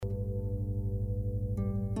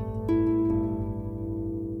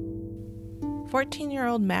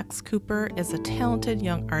14-year-old Max Cooper is a talented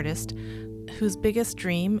young artist whose biggest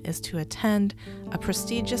dream is to attend a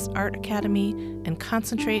prestigious art academy and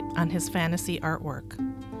concentrate on his fantasy artwork.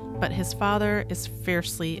 But his father is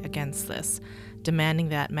fiercely against this, demanding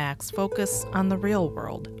that Max focus on the real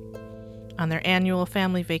world. On their annual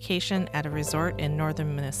family vacation at a resort in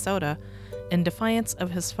northern Minnesota, in defiance of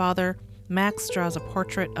his father, Max draws a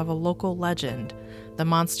portrait of a local legend, the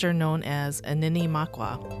monster known as Anini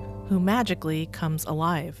Makwa, who magically comes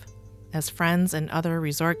alive. As friends and other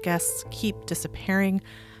resort guests keep disappearing,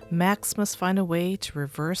 Max must find a way to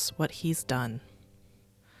reverse what he's done.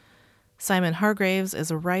 Simon Hargreaves is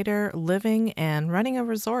a writer living and running a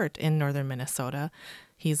resort in northern Minnesota.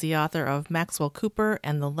 He's the author of Maxwell Cooper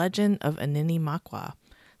and the Legend of Anini Makwa.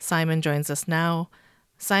 Simon joins us now.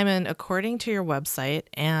 Simon, according to your website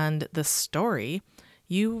and the story,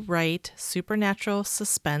 you write supernatural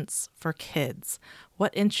suspense for kids.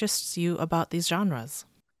 What interests you about these genres?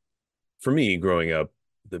 For me, growing up,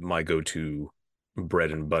 my go-to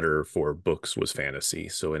bread and butter for books was fantasy.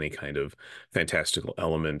 So any kind of fantastical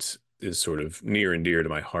element is sort of near and dear to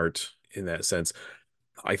my heart in that sense.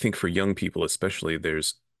 I think for young people, especially,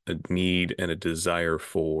 there's a need and a desire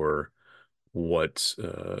for what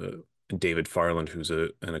David Farland, who's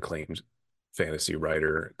an acclaimed fantasy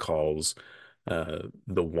writer, calls the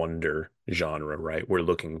wonder genre, right? We're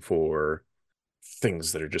looking for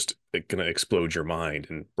things that are just going to explode your mind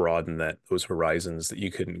and broaden those horizons that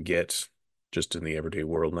you couldn't get just in the everyday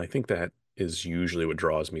world. And I think that is usually what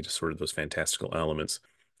draws me to sort of those fantastical elements.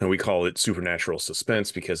 And we call it supernatural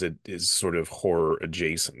suspense because it is sort of horror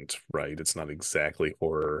adjacent, right? It's not exactly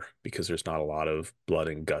horror because there's not a lot of blood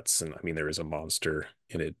and guts. And I mean, there is a monster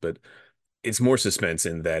in it, but it's more suspense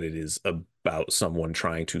in that it is about someone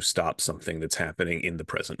trying to stop something that's happening in the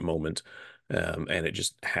present moment. And it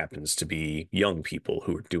just happens to be young people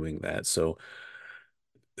who are doing that. So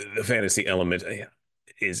the fantasy element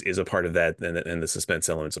is a part of that, and the suspense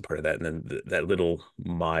element's a part of that. And then that little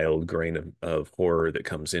mild grain of horror that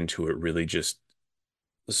comes into it really just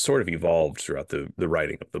sort of evolved throughout the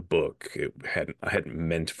writing of the book. I hadn't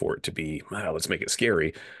meant for it to be, wow, let's make it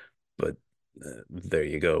scary, but there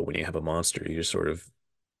you go. When you have a monster, you just sort of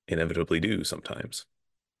inevitably do sometimes.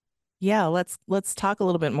 Yeah, let's talk a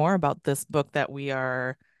little bit more about this book that we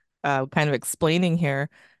are kind of explaining here.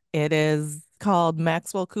 It is called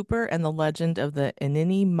Maxwell Cooper and the Legend of the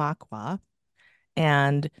Inini Makwa.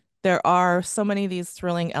 And there are so many of these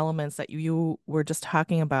thrilling elements that you were just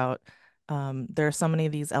talking about. There are so many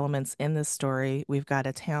of these elements in this story. We've got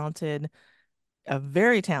a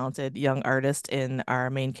very talented young artist in our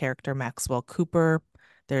main character, Maxwell Cooper.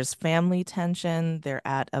 There's family tension. They're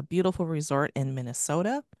at a beautiful resort in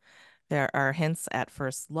Minnesota. There are hints at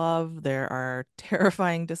first love. There are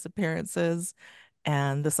terrifying disappearances.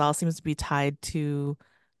 And this all seems to be tied to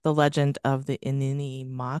the legend of the Inini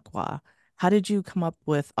Makwa. How did you come up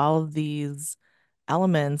with all of these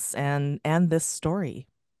elements and this story?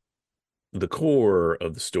 The core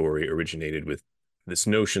of the story originated with this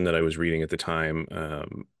notion that I was reading at the time.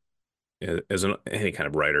 As any kind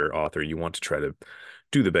of writer, author, you want to try to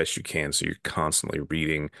do the best you can. So you're constantly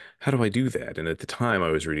reading, how do I do that? And at the time, I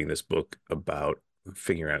was reading this book about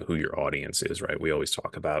figuring out who your audience is, right? We always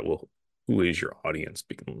talk about, well, who is your audience?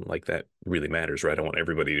 Like that really matters, right? I want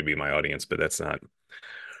everybody to be my audience, but that's not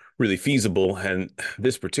really feasible. And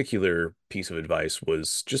this particular piece of advice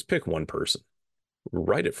was just pick one person,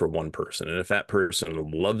 write it for one person. And if that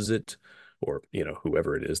person loves it, or,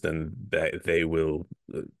 whoever it is, then that they will,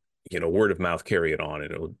 word of mouth carry it on,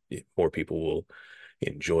 and more people will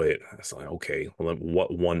enjoy it. It's like, okay, well,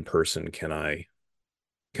 what one person can I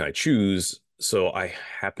choose? So I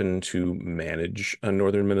happen to manage a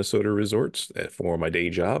northern Minnesota resort for my day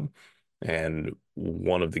job, and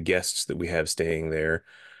one of the guests that we have staying there,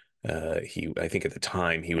 I think at the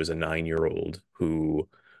time he was a 9-year-old who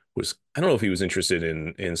was, I don't know if he was interested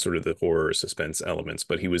in sort of the horror suspense elements,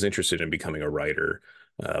 but he was interested in becoming a writer,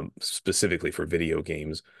 specifically for video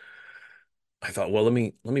games. I thought, well, let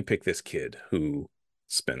me pick this kid who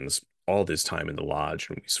spends all this time in the lodge,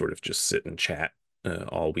 and we sort of just sit and chat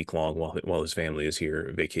all week long while his family is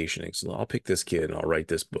here vacationing. So I'll pick this kid and I'll write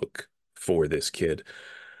this book for this kid.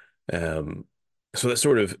 Um, so that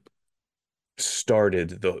sort of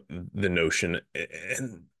started the notion,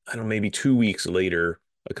 and I don't know, maybe 2 weeks later,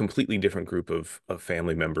 a completely different group of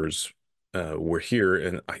family members were here,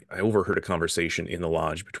 and I overheard a conversation in the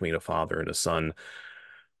lodge between a father and a son,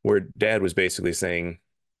 where dad was basically saying,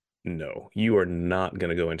 no, you are not going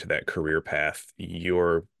to go into that career path.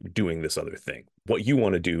 You're doing this other thing. What you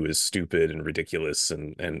want to do is stupid and ridiculous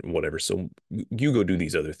and whatever. So you go do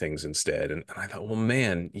these other things instead. And I thought, well,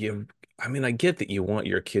 man, I mean, I get that you want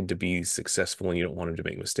your kid to be successful and you don't want him to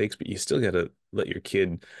make mistakes, but you still got to let your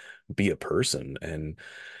kid be a person and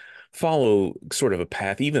follow sort of a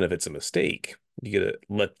path, even if it's a mistake. You got to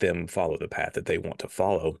let them follow the path that they want to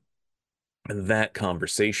follow. And that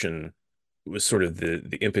conversation was sort of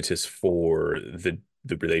the impetus for the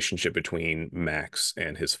relationship between Max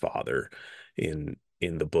and his father in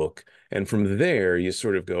the book. And from there, you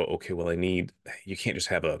sort of go, okay, well, you can't just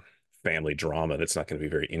have a family drama that's not going to be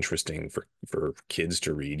very interesting for kids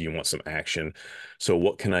to read. You want some action. So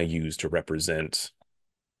what can I use to represent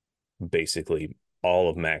basically all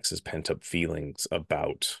of Max's pent up feelings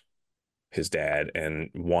about his dad and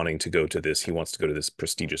wanting to go to this? He wants to go to this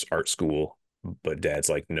prestigious art school, but dad's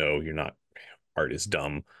like, no, you're not. Art is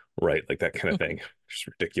dumb, right? Like that kind of thing. Just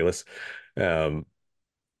ridiculous. Um,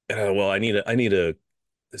 well, I need a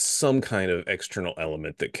some kind of external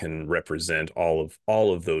element that can represent all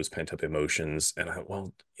of those pent up emotions. And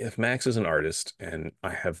well, if Max is an artist and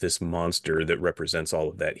I have this monster that represents all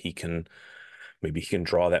of that, maybe he can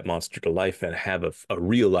draw that monster to life and have a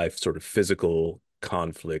real life sort of physical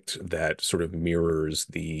conflict that sort of mirrors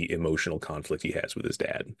the emotional conflict he has with his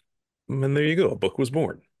dad. And there you go. A book was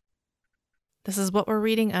born. This is what we're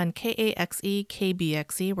reading on KAXE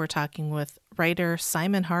KBXE. We're talking with writer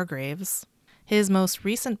Simon Hargreaves. His most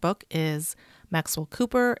recent book is Maxwell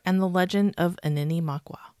Cooper and the Legend of Anini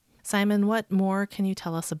Makwa. Simon, what more can you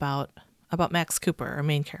tell us about Max Cooper, our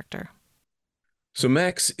main character? So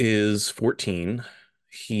Max is 14.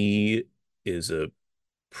 He is a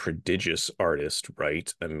prodigious artist,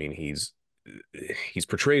 right? I mean, he's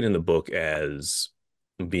portrayed in the book as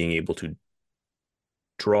being able to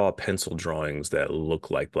draw pencil drawings that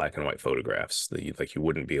look like black and white photographs that you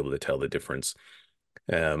wouldn't be able to tell the difference.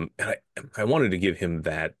 And I wanted to give him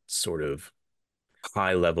that sort of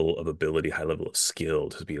high level of ability, high level of skill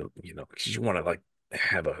to be, because you want to like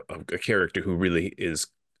have a character who really is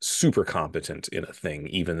super competent in a thing,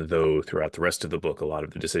 even though throughout the rest of the book, a lot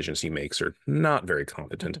of the decisions he makes are not very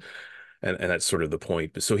competent. And that's sort of the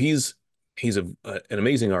point. But so he's an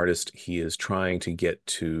amazing artist. He is trying to get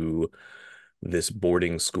to this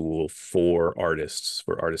boarding school for artists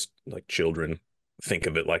like children. Think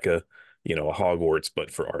of it like a Hogwarts,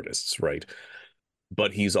 but for artists, right?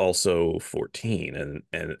 But he's also 14.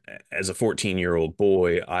 And as a 14-year-old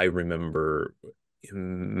boy, I remember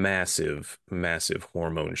massive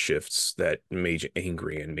hormone shifts that made you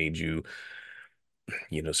angry and made you,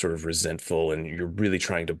 sort of resentful. And you're really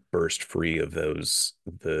trying to burst free of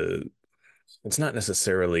it's not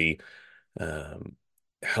necessarily um,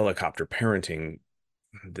 helicopter parenting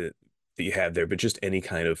that that you have there, but just any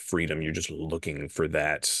kind of freedom. You're just looking for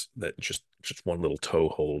that just one little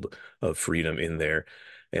toehold of freedom in there.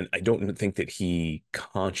 And I don't think that he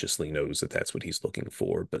consciously knows that that's what he's looking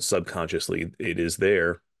for, but subconsciously it is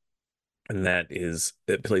there. And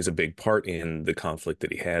it plays a big part in the conflict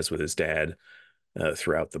that he has with his dad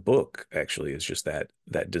throughout the book. Actually, is just that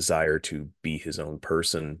desire to be his own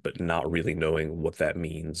person, but not really knowing what that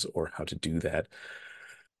means or how to do that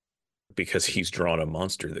because he's drawn a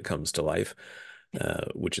monster that comes to life,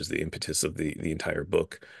 which is the impetus of the entire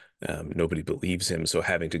book. Nobody believes him, so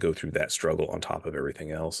having to go through that struggle on top of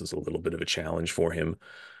everything else is a little bit of a challenge for him.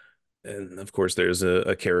 And of course, there's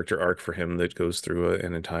a character arc for him that goes through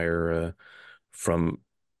an entire from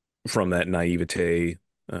from that naivete.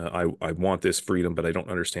 I want this freedom, but I don't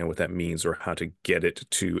understand what that means or how to get it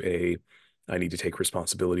to I need to take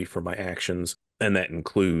responsibility for my actions. And that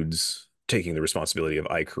includes taking the responsibility of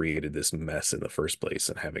I created this mess in the first place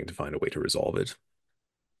and having to find a way to resolve it.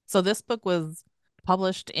 So this book was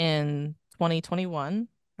published in 2021,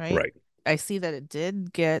 right? Right. I see that it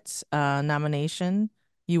did get a nomination.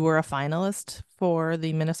 You were a finalist for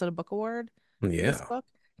the Minnesota Book Award for this Yeah. book.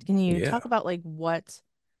 Can you Yeah. talk about like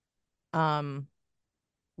um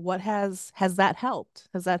what has that helped?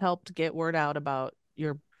 Has that helped get word out about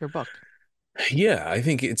your book? Yeah. I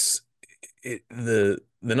think the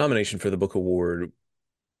nomination for the book award,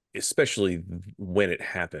 especially when it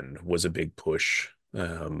happened, was a big push.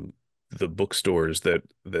 The bookstores that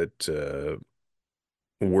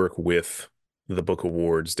work with the book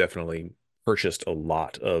awards definitely purchased a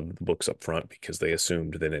lot of the books up front because they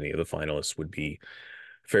assumed that any of the finalists would be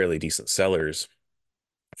fairly decent sellers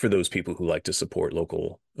for those people who like to support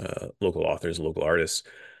local authors, local artists.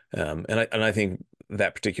 And I think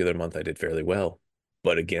that particular month I did fairly well.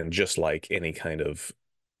 But again, just like any kind of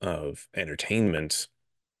entertainment,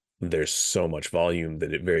 there's so much volume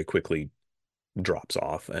that it very quickly drops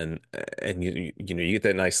off, and you get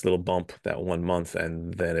that nice little bump that 1 month,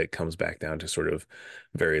 and then it comes back down to sort of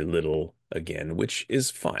very little again, which is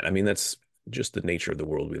fine. I mean, that's just the nature of the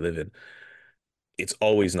world we live in. It's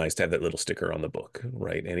always nice to have that little sticker on the book,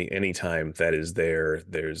 right? Anytime that is there,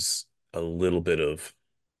 there's a little bit of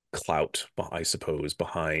clout, I suppose,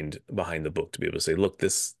 behind the book to be able to say, look,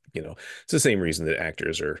 this, it's the same reason that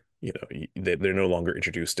actors are, they're no longer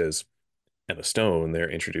introduced as Emma Stone. They're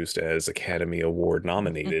introduced as Academy Award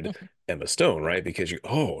nominated Emma Stone, right? Because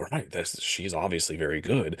oh, right, she's obviously very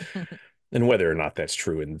good. And whether or not that's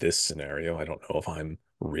true in this scenario, I don't know if I'm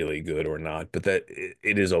really good or not, but that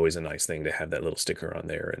it is always a nice thing to have that little sticker on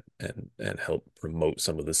there and help promote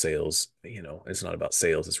some of the sales. It's not about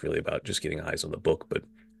sales, it's really about just getting eyes on the book, but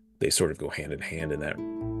they sort of go hand in hand in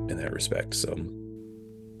that respect. So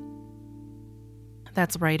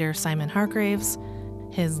That's writer Simon Hargreaves.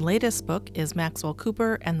 His latest book is Maxwell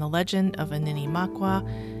Cooper and the Legend of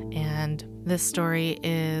Aninimakwa, and this story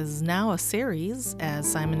is now a series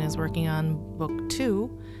as Simon is working on book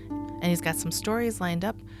 2, and he's got some stories lined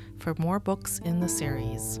up for more books in the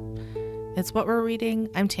series. It's What We're Reading.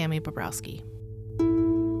 I'm Tammy Bobrowski.